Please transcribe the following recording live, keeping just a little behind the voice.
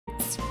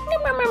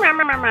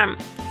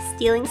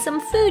Stealing some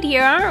food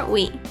here, aren't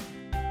we?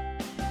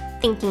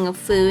 Thinking of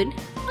food,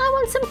 I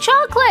want some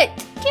chocolate!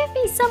 Give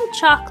me some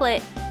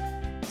chocolate!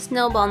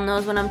 Snowball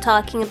knows what I'm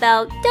talking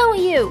about, don't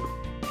you?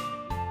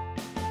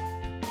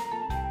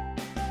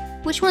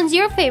 Which one's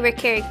your favorite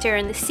character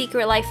in The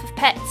Secret Life of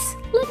Pets?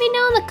 Let me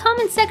know in the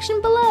comment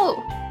section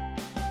below.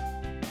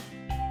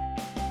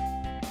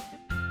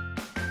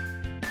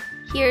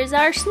 Here's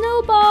our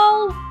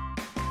Snowball.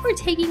 We're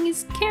taking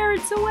his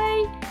carrots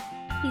away.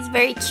 He's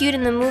very cute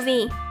in the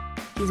movie.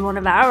 He's one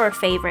of our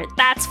favorites,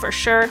 that's for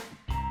sure.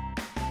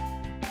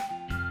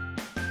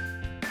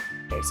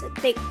 There's a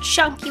big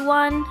chunky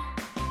one.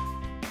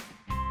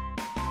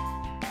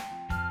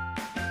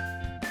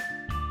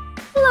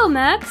 Hello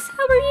Max,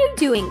 how are you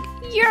doing?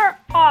 You're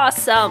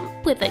awesome!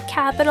 With a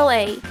capital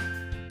A.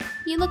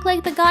 You look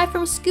like the guy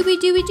from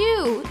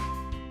Scooby-Dooby-Doo.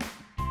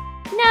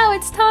 Now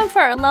it's time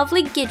for our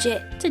lovely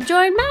Gidget to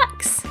join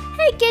Max.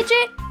 Hey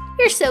Gidget,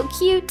 you're so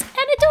cute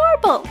and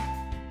adorable.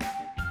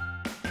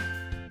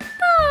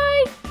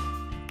 Bye!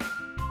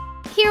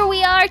 Here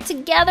we are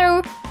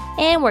together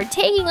and we're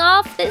taking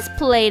off this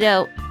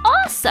Play-Doh.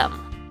 Awesome!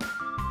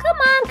 Come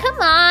on,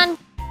 come on!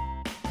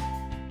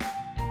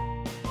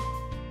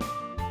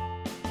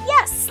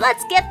 Yes,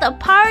 let's get the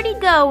party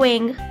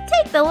going.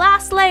 Take the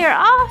last layer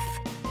off.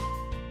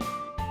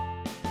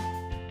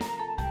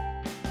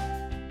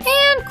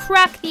 And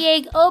crack the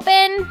egg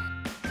open.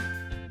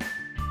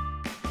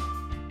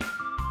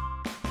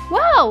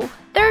 Wow,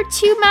 there are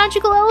 2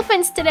 magical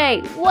elephants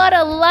today. What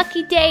a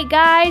lucky day,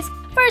 guys.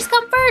 First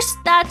come first,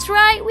 that's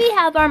right, we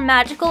have our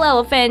magical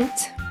elephant.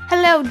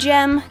 Hello,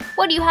 Gem.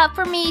 What do you have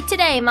for me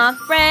today, my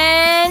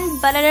friend?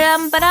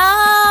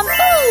 Ba-da-dum-ba-dum.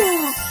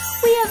 Boom!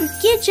 We have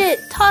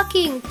Gidget,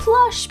 talking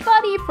plush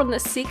buddy from The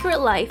Secret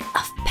Life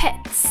of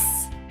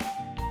Pets.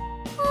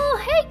 Oh,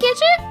 hey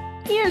Gidget!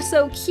 You're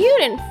so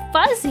cute and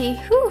fuzzy.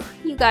 Whew,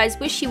 you guys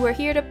wish you were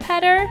here to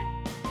pet her.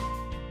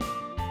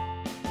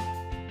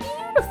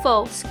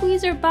 Beautiful.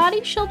 Squeeze her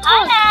body, she'll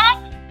talk. Hi,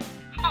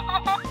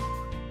 Max.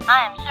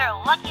 I am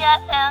so lucky I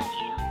found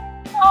you.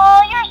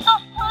 Oh, you're so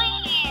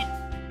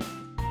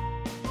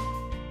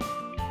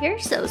sweet. You're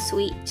so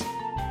sweet.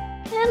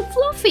 And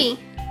fluffy.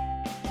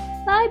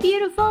 Bye,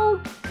 beautiful.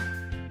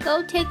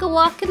 Go take a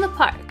walk in the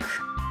park.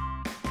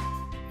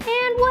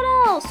 And what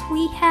else?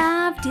 We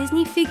have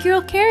Disney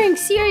Figural Carrying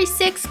Series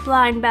 6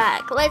 blind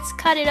bag. Let's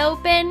cut it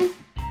open.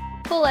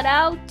 Pull it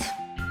out.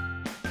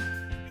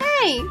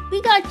 Hey,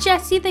 we got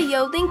Jessie the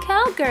Yodeling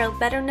Cowgirl,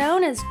 better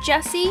known as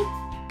Jessie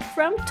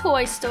from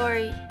Toy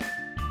Story.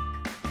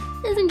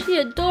 Isn't she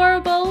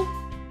adorable?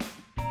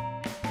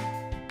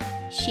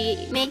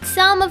 She makes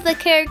some of the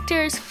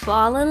characters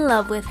fall in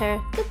love with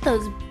her. Look at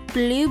those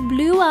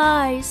blue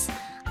eyes.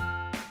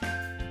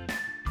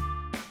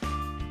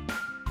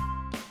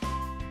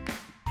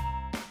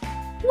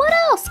 What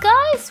else,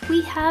 guys?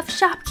 We have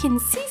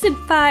Shopkins Season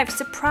 5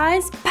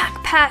 surprise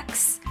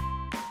backpacks.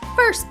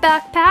 First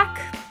backpack.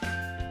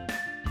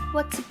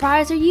 What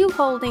surprise are you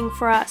holding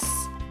for us?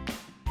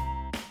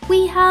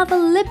 We have a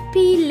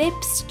Lippy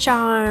Lips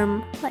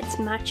charm. Let's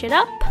match it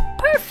up.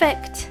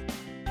 Perfect.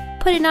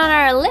 Put it on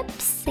our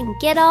lips and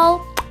get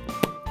all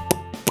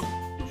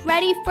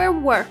ready for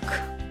work.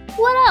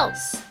 What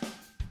else?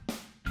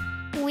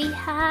 We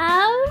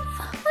have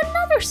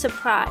another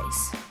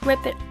surprise.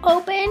 Rip it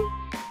open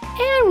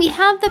and we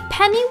have the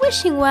penny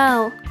wishing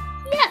well.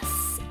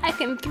 Yes, I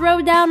can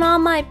throw down all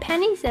my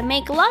pennies and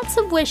make lots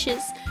of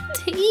wishes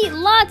to eat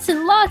lots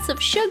and lots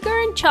of sugar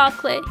and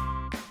chocolate.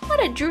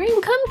 What a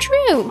dream come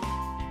true.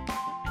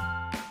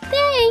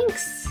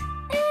 Thanks.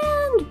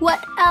 And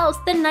what else?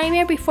 The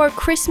Nightmare Before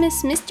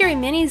Christmas Mystery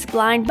Minis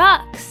blind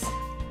box.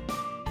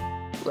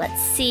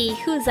 Let's see,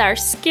 who's our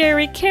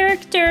scary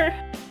character?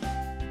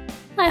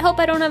 I hope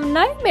I don't have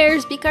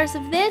nightmares because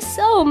of this.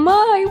 Oh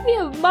my, we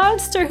have a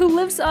monster who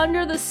lives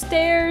under the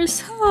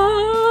stairs.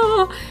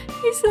 Oh,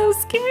 he's so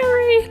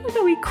scary. Look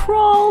how he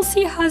crawls.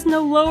 He has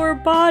no lower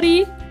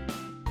body.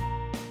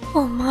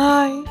 Oh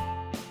my.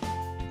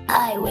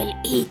 I will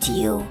eat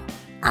you.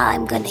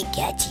 I'm gonna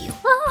get you.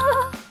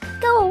 Ah,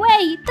 go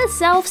away. The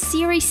Zelf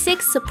Series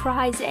 6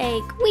 surprise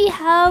egg. We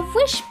have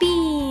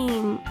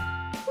Wishbeam.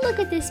 Look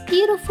at this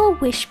beautiful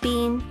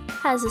Wishbeam.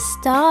 Has a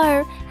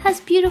star,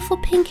 has beautiful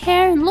pink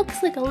hair, and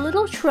looks like a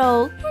little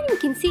troll. And you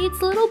can see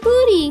its little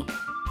booty.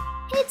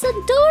 It's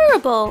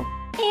adorable.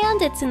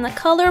 And it's in the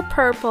color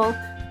purple.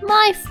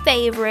 My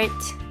favorite.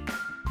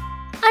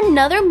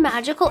 Another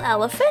magical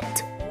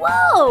elephant?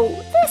 Whoa!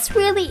 This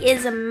really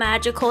is a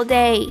magical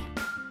day.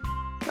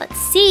 Let's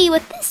see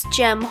what this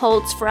gem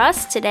holds for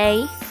us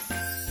today.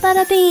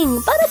 Bada bing,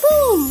 bada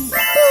boom!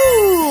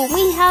 Boom!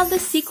 We have the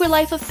Secret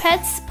Life of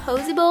Pets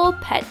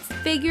Posable Pet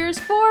Figures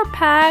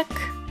 4-pack.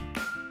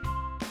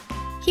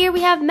 Here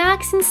we have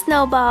Max and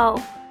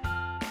Snowball.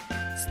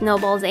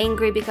 Snowball's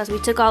angry because we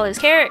took all his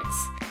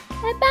carrots.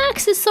 And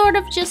Max is sort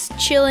of just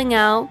chilling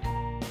out,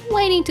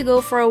 waiting to go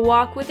for a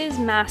walk with his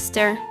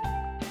master.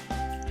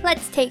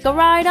 Let's take a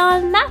ride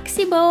on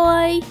Maxie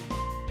Boy.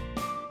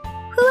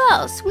 Who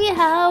else? We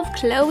have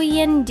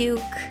Chloe and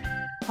Duke.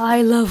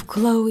 I love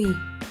Chloe.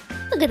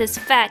 Look at this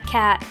fat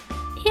cat.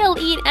 He'll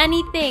eat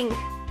anything.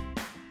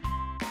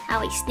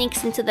 How he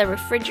sneaks into the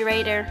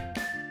refrigerator.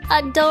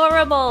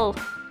 Adorable.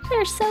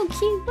 They're so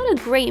cute. What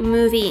a great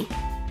movie.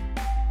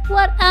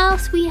 What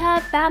else? We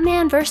have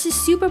Batman vs.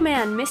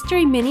 Superman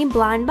Mystery Mini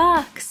Blind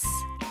Box.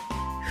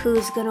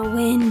 Who's gonna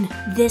win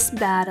this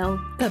battle?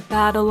 The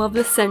battle of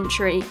the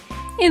century.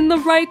 In the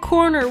right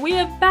corner, we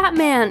have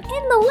Batman.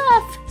 In the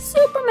left,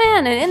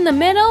 Superman. And in the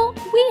middle,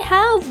 we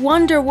have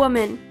Wonder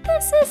Woman.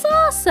 This is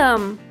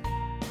awesome.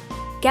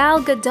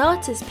 Gal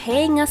Gadot is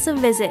paying us a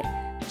visit.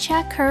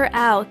 Check her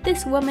out.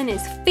 This woman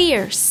is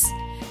fierce.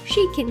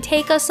 She can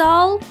take us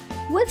all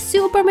with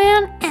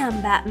Superman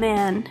and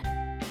Batman.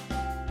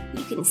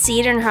 You can see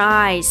it in her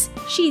eyes.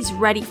 She's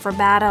ready for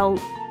battle.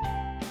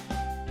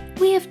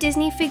 We have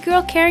Disney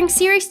Figure Carrying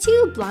Series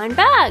 2 Blind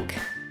Bag.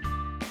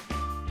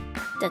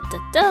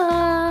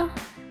 Da-da-da.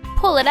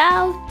 Pull it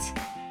out.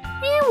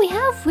 And we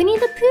have Winnie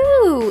the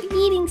Pooh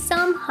eating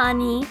some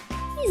honey.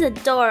 He's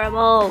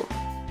adorable.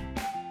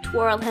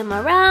 Twirl him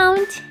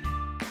around.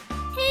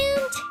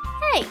 And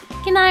hey,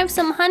 can I have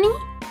some honey?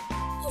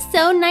 He's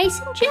so nice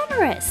and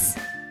generous.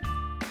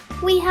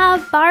 We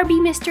have Barbie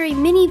Mystery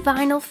Mini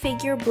Vinyl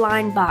Figure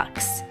Blind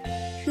Box.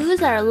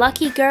 Who's our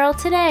lucky girl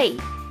today?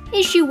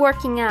 Is she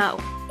working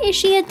out? Is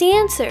she a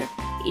dancer?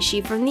 Is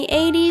she from the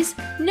 80s?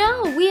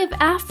 No, we have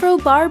Afro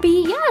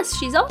Barbie. Yes,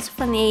 she's also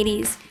from the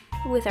 80s.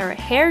 With her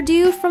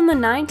hairdo from the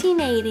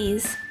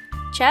 1980s.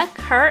 Check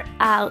her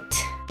out.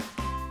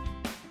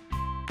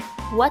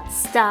 What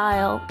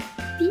style?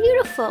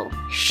 Beautiful,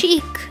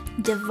 chic,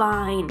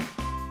 divine.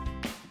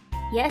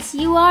 Yes,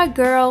 you are,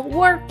 girl.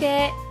 Work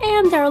it.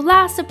 And our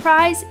last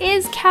surprise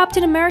is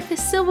Captain America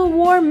Civil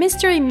War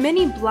Mystery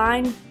Mini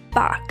Blind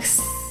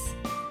Box.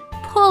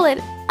 Pull it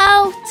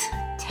out.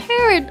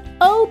 Tear it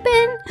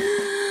open.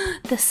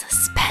 The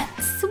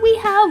suspense. We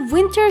have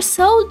Winter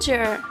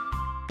Soldier.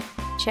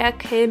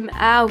 Check him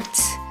out.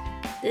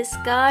 This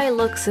guy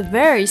looks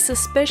very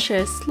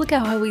suspicious. Look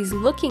at how he's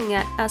looking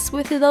at us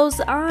with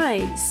those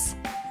eyes.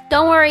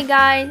 Don't worry,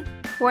 guys.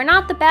 We're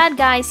not the bad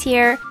guys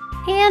here.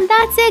 And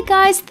that's it,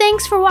 guys.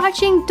 Thanks for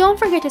watching. Don't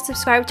forget to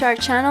subscribe to our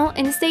channel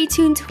and stay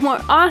tuned to more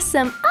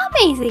awesome,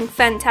 amazing,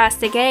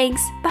 fantastic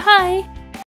eggs. Bye!